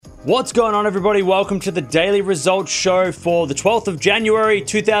What's going on, everybody? Welcome to the Daily Results Show for the 12th of January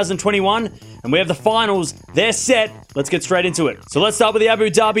 2021. And we have the finals. They're set. Let's get straight into it. So let's start with the Abu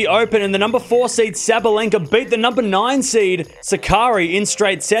Dhabi Open. And the number 4 seed Sabalenka beat the number 9 seed Sakkari in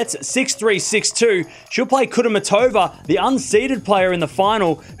straight sets, 6-3, 6-2. She'll play Kudermetova, the unseeded player in the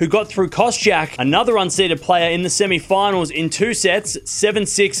final who got through Kostyuk, another unseeded player in the semi-finals in 2 sets,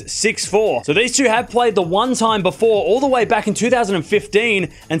 7-6, 6-4. So these two have played the one time before, all the way back in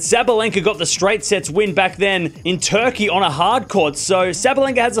 2015, and Sabalenka got the straight sets win back then in Turkey on a hard court. So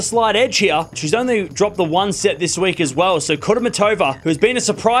Sabalenka has a slight edge here. She's only dropped the one set this week as well. So Kudermetova, who has been a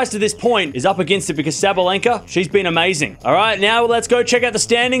surprise to this point, is up against it because Sabalenka, she's been amazing. All right, now let's go check out the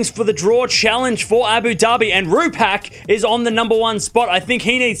standings for the draw challenge for Abu Dhabi. And Rupak is on the number 1 spot. I think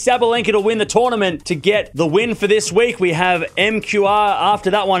he needs Sabalenka to win the tournament to get the win for this week. We have MQR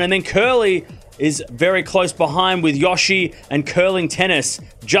after that one, and then Curly is very close behind with Yoshi and Curling Tennis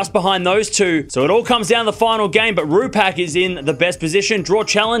just behind those two. So it all comes down to the final game, but Rupak is in the best position. Draw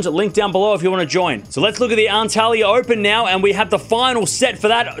challenge, link down below if you want to join. So let's look at the Antalya Open now, and we have the final set for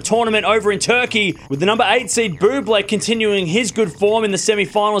that tournament over in Turkey with the number 8 seed Bublik continuing his good form in the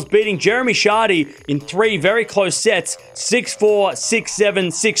semi-finals, beating Jeremy Chardy in 3 very close sets, 6-4, 6-7,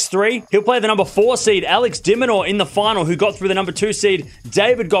 6-3. He'll play the number 4 seed Alex de Minaur in the final, who got through the number 2 seed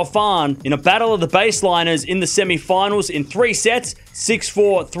David Goffin in a battle of the baseliners in the semi-finals in 3 sets,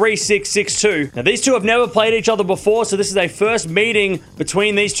 6-4, 3-6, 6-2. Now, these two have never played each other before, so this is a first meeting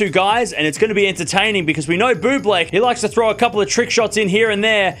between these two guys, and it's going to be entertaining because we know Bublik, he likes to throw a couple of trick shots in here and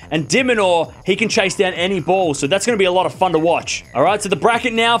there, and de Minaur, he can chase down any ball, so that's going to be a lot of fun to watch. All right, so the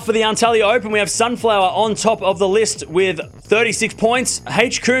bracket now for the Antalya Open, we have Sunflower on top of the list with 36 points.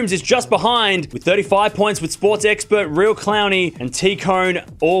 H. Coombs is just behind with 35 points, with Sports Expert, Real Clowny, and T-Cone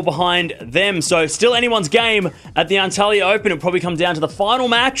all behind them. So still anyone's game at the Antalya Open. It'll probably come down to the final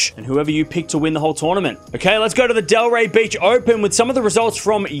match and whoever you pick to win the whole tournament. Okay, let's go to the Delray Beach Open with some of the results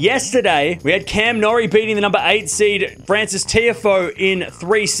from yesterday. We had Cam Norrie beating the number 8 seed Francis Tiafoe in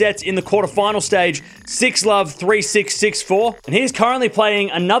 3 sets in the quarterfinal stage, 6-love, 3-6, 6-4. And he's currently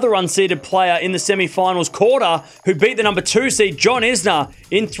playing another unseeded player in the semi-finals, Korda, who beat the number 2 seed John Isner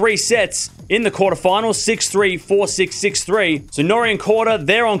in 3 sets in the quarterfinals, 6-3, 4-6, 6-3. So Norrie and Korda,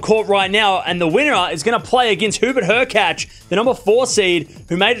 they're on court right now, and the winner is going to play against Hubert Hurkacz, the number 4 seed,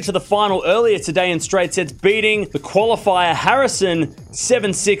 who made it to the final earlier today in straight sets, beating the qualifier Harrison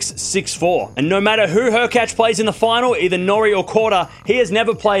 7-6, 6-4. And no matter who Hurkacz plays in the final, either Norrie or Korda, he has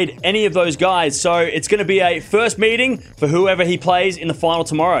never played any of those guys. So it's going to be a first meeting for whoever he plays in the final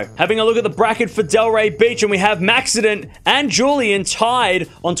tomorrow. Having a look at the bracket for Delray Beach, and we have Maxident and Julian tied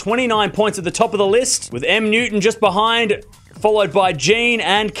on 29 points at the top of the list, with M. Newton just behind, followed by Gene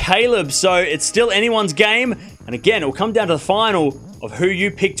and Caleb. So it's still anyone's game. And again, it will come down to the final of who you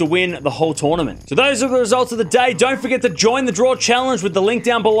pick to win the whole tournament. So those are the results of the day. Don't forget to join the draw challenge with the link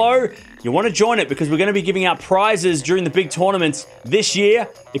down below. You want to join it because we're going to be giving out prizes during the big tournaments this year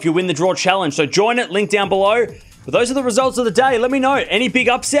if you win the draw challenge. So join it, link down below. But those are the results of the day. Let me know. Any big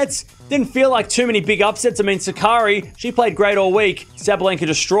upsets? Didn't feel like too many big upsets. I mean, Sakkari, she played great all week. Sabalenka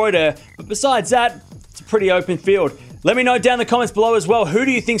destroyed her. But besides that, it's a pretty open field. Let me know down in the comments below as well. Who do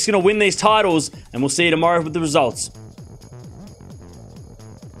you think is going to win these titles? And we'll see you tomorrow with the results.